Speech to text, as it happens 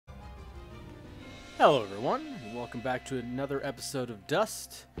Hello everyone, and welcome back to another episode of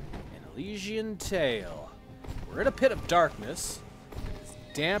Dust, an Elysian Tale. We're in a pit of darkness. It's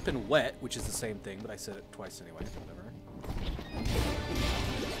damp and wet, which is the same thing, but I said it twice anyway, whatever.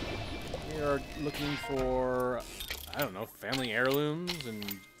 We are looking for, I don't know, family heirlooms in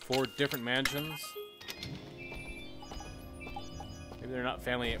 4 different mansions. Maybe they're not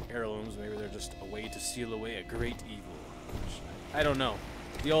family heirlooms, maybe they're just a way to seal away a great evil. I don't know.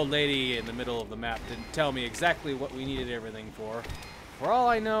 The old lady in the middle of the map didn't tell me exactly what we needed everything for. For all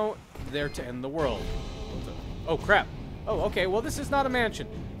I know, they're to end the world. Oh, crap. Oh, okay, well, this is not a mansion.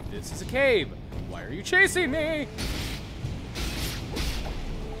 This is a cave. Why are you chasing me?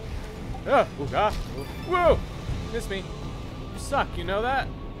 Ah, ooh, ah, ooh. Whoa! You missed me. You suck, you know that?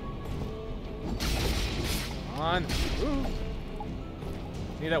 Come on. Ooh.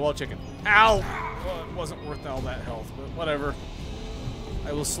 Need that wall chicken. Ow! Well, it wasn't worth all that health, but whatever.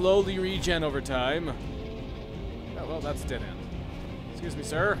 I will slowly regen over time. Oh, well, that's dead end. Excuse me,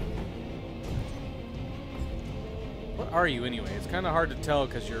 sir. What are you, anyway? It's kind of hard to tell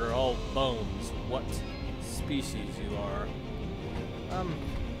because you're all bones what species you are.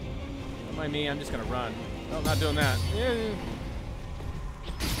 Don't mind me, I'm just gonna run. Oh, I'm not doing that.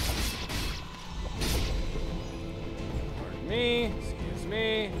 Pardon me. Excuse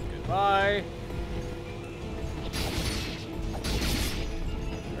me. Goodbye.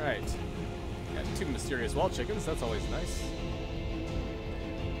 Right. Got 2 mysterious wall chickens. That's always nice.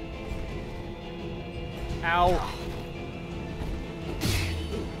 Ow.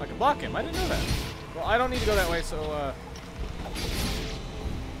 I can block him. I didn't know that. Well, I don't need to go that way, so,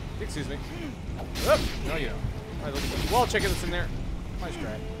 excuse me. Oop. No, you don't. Alright, look at the wall chicken that's in there. Nice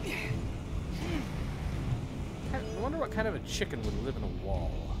try. I wonder what kind of a chicken would live in a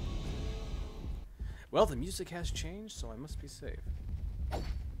wall. Well, the music has changed, so I must be safe.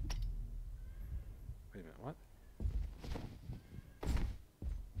 Wait a minute, what?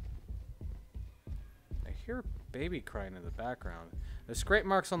 I hear baby crying in the background. There's scrape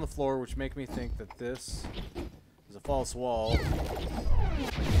marks on the floor, which make me think that this is a false wall. I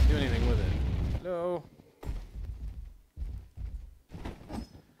can't do anything with it. Hello?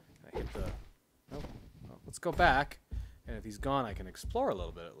 I hit the... Nope. Well, let's go back. And if he's gone, I can explore a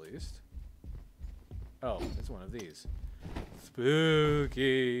little bit at least. Oh, it's one of these.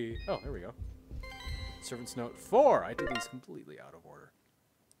 Spooky. Oh, there we go. Servant's note 4. I did these completely out of order.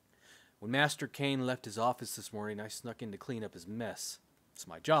 When Master Kane left his office this morning, I snuck in to clean up his mess. It's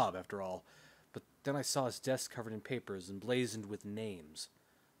my job, after all. But then I saw his desk covered in papers and blazoned with names.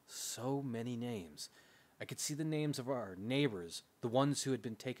 So many names. I could see the names of our neighbors, the ones who had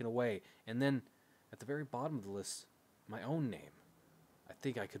been taken away, and then, at the very bottom of the list, my own name. I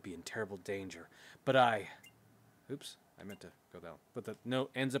think I could be in terrible danger. But Oops. I meant to go down. But the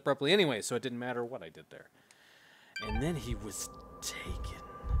note ends abruptly anyway, so it didn't matter what I did there. And then he was taken.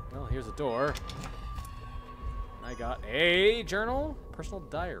 Well, here's a door. I got a journal. Personal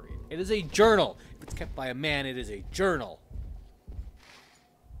diary. It is a journal. If it's kept by a man, it is a journal.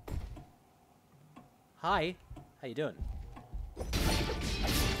 Hi. How you doing?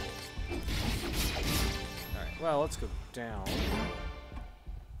 Alright, well, let's go down.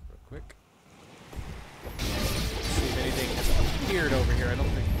 Real quick. Anything has appeared over here. I don't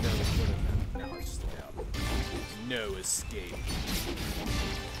think there would have been. No, it's just down. No escape.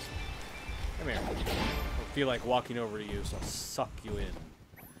 Come here. I don't feel like walking over to you, so I'll suck you in.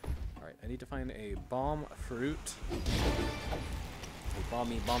 Alright, I need to find a bomb fruit. A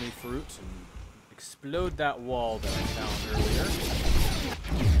bomby fruit and explode that wall that I found earlier.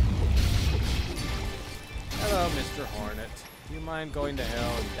 Hello, Mr. Hornet. Do you mind going to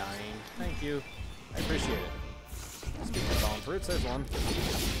hell and dying? Thank you. I appreciate it. Speaking of bomb fruits, there's one.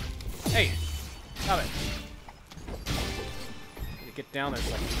 Hey! Stop it! Need to get down there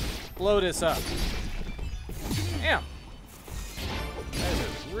so I can blow this up. Damn! That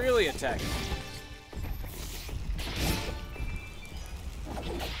is really attacking.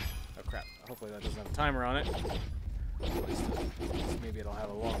 Oh crap. Hopefully that doesn't have a timer on it. At least maybe it'll have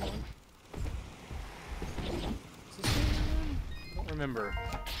a long one. Is this one? I don't remember.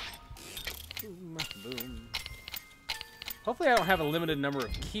 Boom, boom. Hopefully I don't have a limited number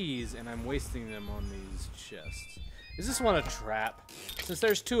of keys and I'm wasting them on these chests. Is this one a trap? Since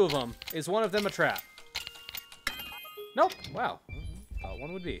there's 2 of them, is one of them a trap? Nope. Wow. Thought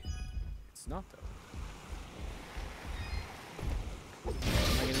one would be. It's not, though. Am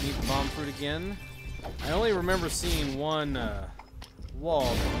I going to need the bomb fruit again? I only remember seeing one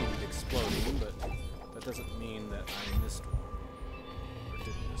wall that needed exploding, but that doesn't mean that I missed one. Or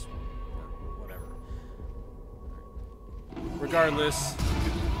didn't miss one. Or whatever. Regardless,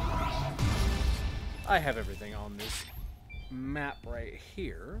 I have everything on this map right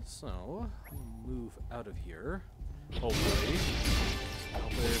here, so move out of here. Hopefully.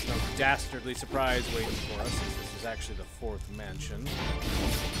 Hopefully there's no dastardly surprise waiting for us, since this is actually the 4th mansion.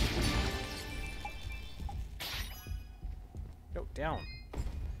 Go down.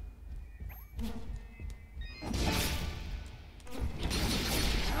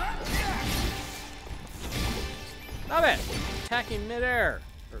 Stop it! Attacking midair.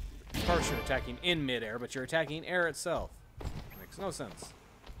 Or, of course you're attacking in midair, but you're attacking air itself. Makes no sense.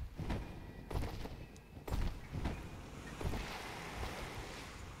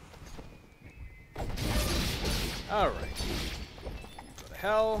 Alright. Go to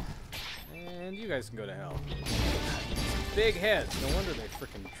hell. And you guys can go to hell. Big heads. No wonder they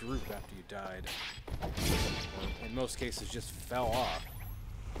frickin' droop after you died. Or in most cases just fell off.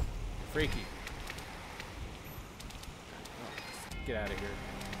 Freaky. Oh, get out of here.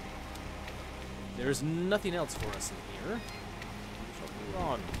 There's nothing else for us in here. We shall move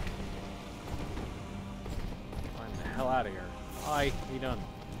on. Climb the hell out of here. Hi, be done.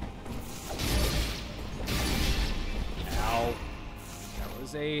 Ow. That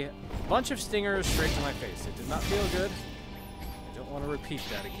was a bunch of stingers straight to my face. It did not feel good. I don't want to repeat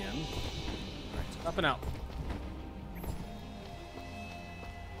that again. Alright, up and out.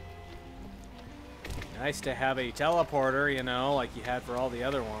 Nice to have a teleporter, you know, like you had for all the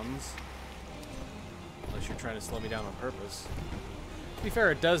other ones. Unless you're trying to slow me down on purpose. To be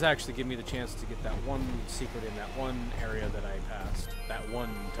fair, it does actually give me the chance to get that one secret in that one area that I passed. That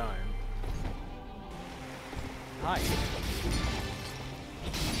one time. Hi.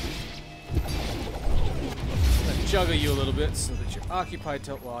 I'm gonna juggle you a little bit so that you're occupied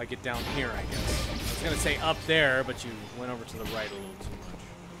till, well, I get down here, I guess. I was gonna say up there, but you went over to the right a little too much.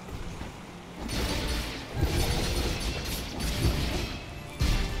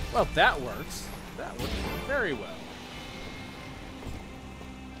 Well, that works. That works very well.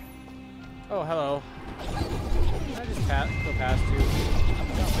 Oh, hello. Can I just go past you? I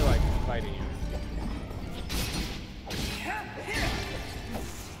don't feel like fighting you.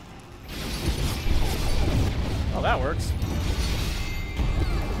 Oh, that works.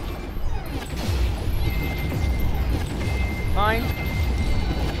 Fine.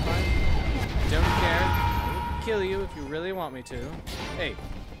 Fine. Don't care. I'll kill you if you really want me to. Hey,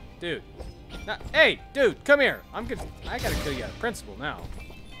 dude. Hey, dude, come here. I gotta kill you out of principle now.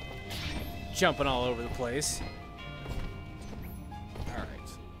 Jumping all over the place. Alright.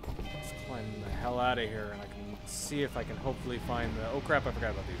 Let's climb the hell out of here, and I can see if I can hopefully find the... Oh crap, I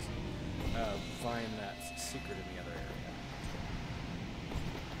forgot about these. Find that secret in the other area.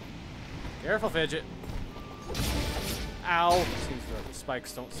 Careful, Fidget. Ow! Seems that the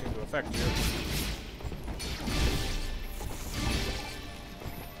spikes don't seem to affect you.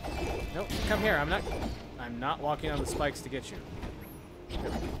 Nope, come here. I'm not walking on the spikes to get you. There we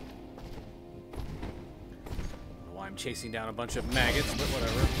go. I'm chasing down a bunch of maggots, but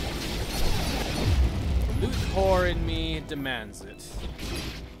whatever. The loot whore in me demands it.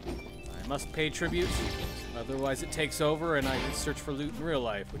 I must pay tribute, otherwise it takes over and I search for loot in real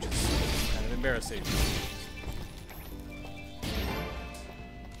life, which is kind of embarrassing. Can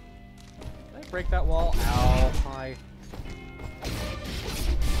I break that wall? Ow, hi.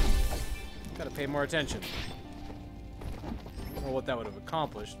 Gotta pay more attention. I don't know what that would have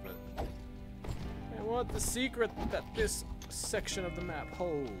accomplished, but... I want the secret that this section of the map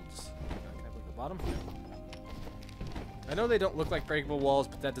holds. Can I look at the bottom? I know they don't look like breakable walls,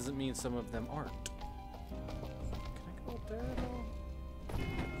 but that doesn't mean some of them aren't. Can I go up there at all?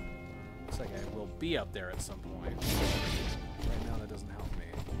 Looks like I will be up there at some point. Right now that doesn't help me.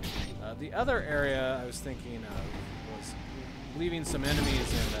 The other area I was thinking of was leaving some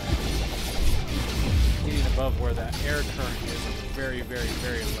enemies and getting above where that air current is on the very, very,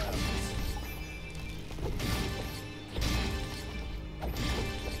 very left.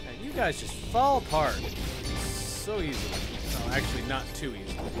 And you guys just fall apart so easily. No, actually not too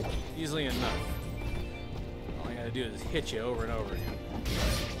easily. Easily enough. All I gotta do is hit you over and over again.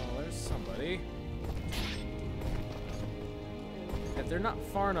 Oh, there's somebody. And they're not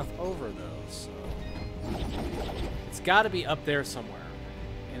far enough over though, so it's gotta be up there somewhere.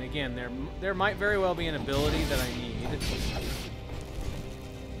 And again, there might very well be an ability that I need.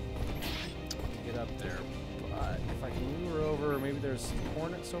 Get up there, but if I can lure over, maybe there's some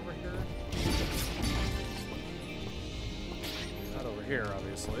hornets over here. Not over here,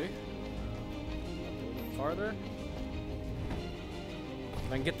 obviously. A little bit farther.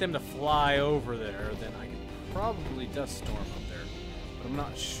 If I can get them to fly over there, then I can probably dust storm up there, but I'm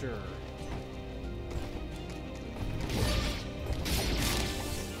not sure.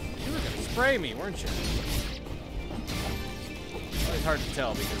 You were gonna spray me, weren't you? It's hard to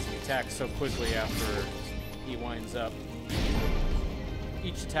tell because he attacks so quickly after he winds up.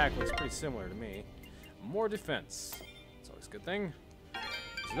 Each attack looks pretty similar to me. More defense. That's always a good thing.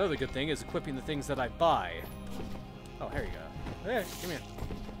 There's another good thing is equipping the things that I buy. Oh, here you go. Hey, come here.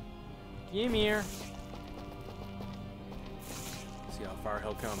 Come here. See how far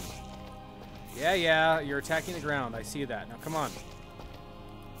he'll come. Yeah, you're attacking the ground. I see that. Now, come on.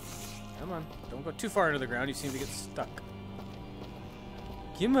 Come on. Don't go too far into the ground. You seem to get stuck.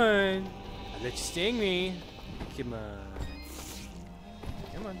 Come on. I'll let you sting me. Come on.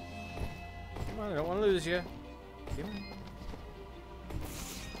 Come on. Come on. I don't want to lose you. Come on.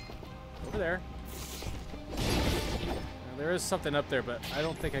 Over there. Now, there is something up there, but I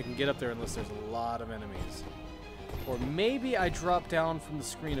don't think I can get up there unless there's a lot of enemies. Or maybe I drop down from the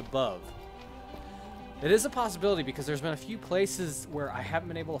screen above. It is a possibility because there's been a few places where I haven't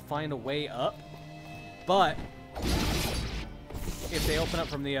been able to find a way up, but if they open up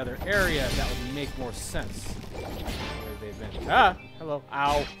from the other area, that would make more sense. Where they've been. Ah! Hello.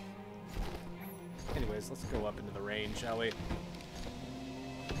 Ow. Anyways, let's go up into the range, shall we?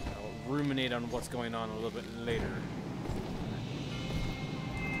 I'll ruminate on what's going on a little bit later.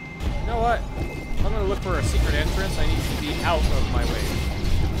 You know what? If I'm going to look for a secret entrance, I need to be out of my way.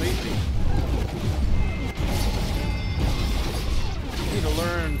 Completely. I need to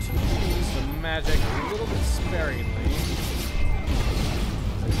learn to use the magic a little bit sparingly.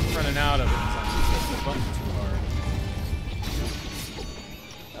 I'm running out of it because I'm pressing the button too hard.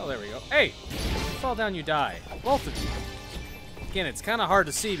 Oh, there we go. Hey! You fall down, you die. Both of you. Again, it's kind of hard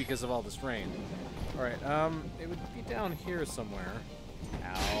to see because of all this rain. Alright, it would be down here somewhere.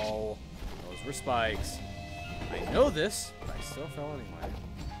 Ow. Those were spikes. I know this, but I still fell anyway.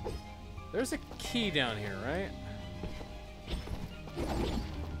 There's a key down here, right?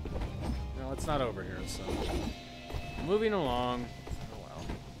 No, it's not over here, so... Moving along. Oh, well.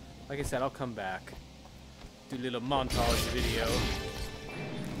 Like I said, I'll come back. Do a little montage video.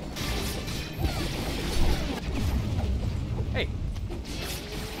 Hey!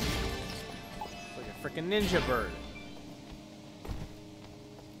 Like a freaking ninja bird.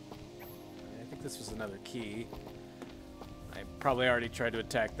 I think this was another key. I probably already tried to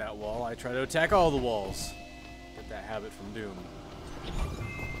attack that wall. I try to attack all the walls. Get that habit from Doom.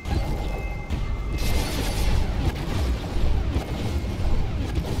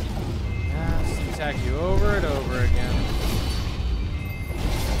 Just attack you over and over again.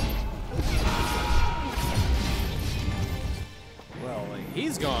 Well,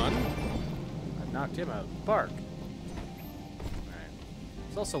 he's gone. I've knocked him out of the park. Alright.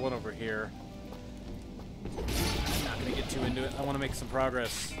 There's also one over here. I'm not going to get too into it. I want to make some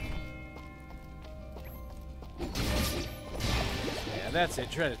progress. Yeah, that's it.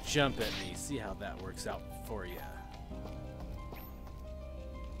 Try to jump at me. See how that works out for you.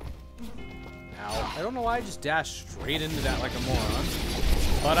 Now, I don't know why I just dashed straight into that like a moron.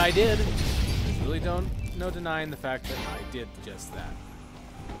 But I did. There's really no denying the fact that I did just that.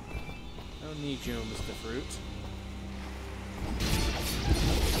 No need you, Mr. Fruit.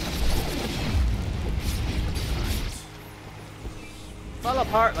 Fell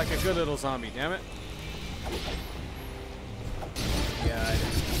apart like a good little zombie, damn it. God.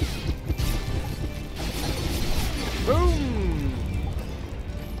 Boom!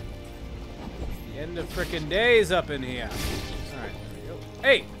 The end of frickin' days up in here. Alright, there we go.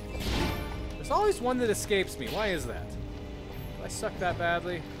 Hey! There's always one that escapes me. Why is that? Do I suck that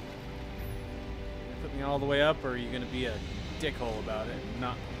badly? You gonna put me all the way up, or are you gonna be a dickhole about it and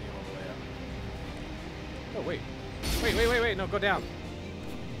not put me all the way up? Oh, wait. Wait. No, go down.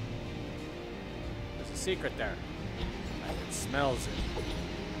 There's a secret there. It smells it.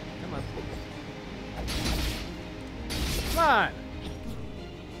 Come on. Come on!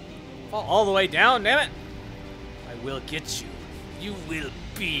 Fall all the way down, damn it! I will get you. You will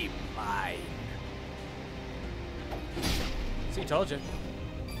be mine. See, told you.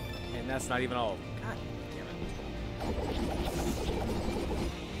 And that's not even all. God damn it.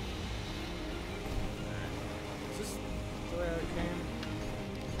 Is this the way I came?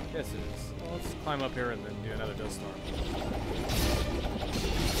 Yes, it is. Well, let's climb up here and then do another dust storm.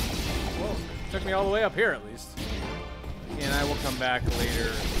 Well, it took me all the way up here at least. And I will come back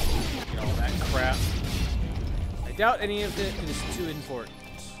later. You know, all that crap. I doubt any of it is too important.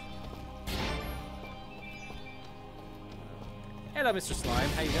 Hello, Mr. Slime.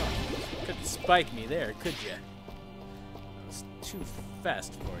 How you doing? Couldn't spike me there, could you? That was too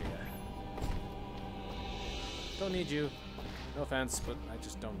fast for you. Don't need you. No offense, but I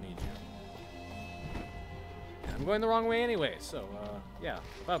just don't need you. And I'm going the wrong way anyway, so, yeah,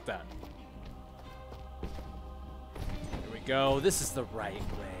 about that. go. This is the right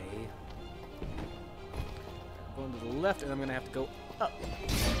way. I'm going to the left, and I'm going to have to go up.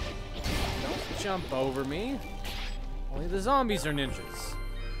 Don't jump over me. Only the zombies are ninjas.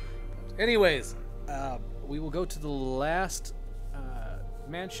 Anyways, we will go to the last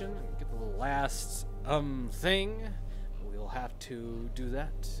mansion and get the last thing. We'll have to do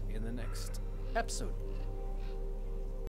that in the next episode.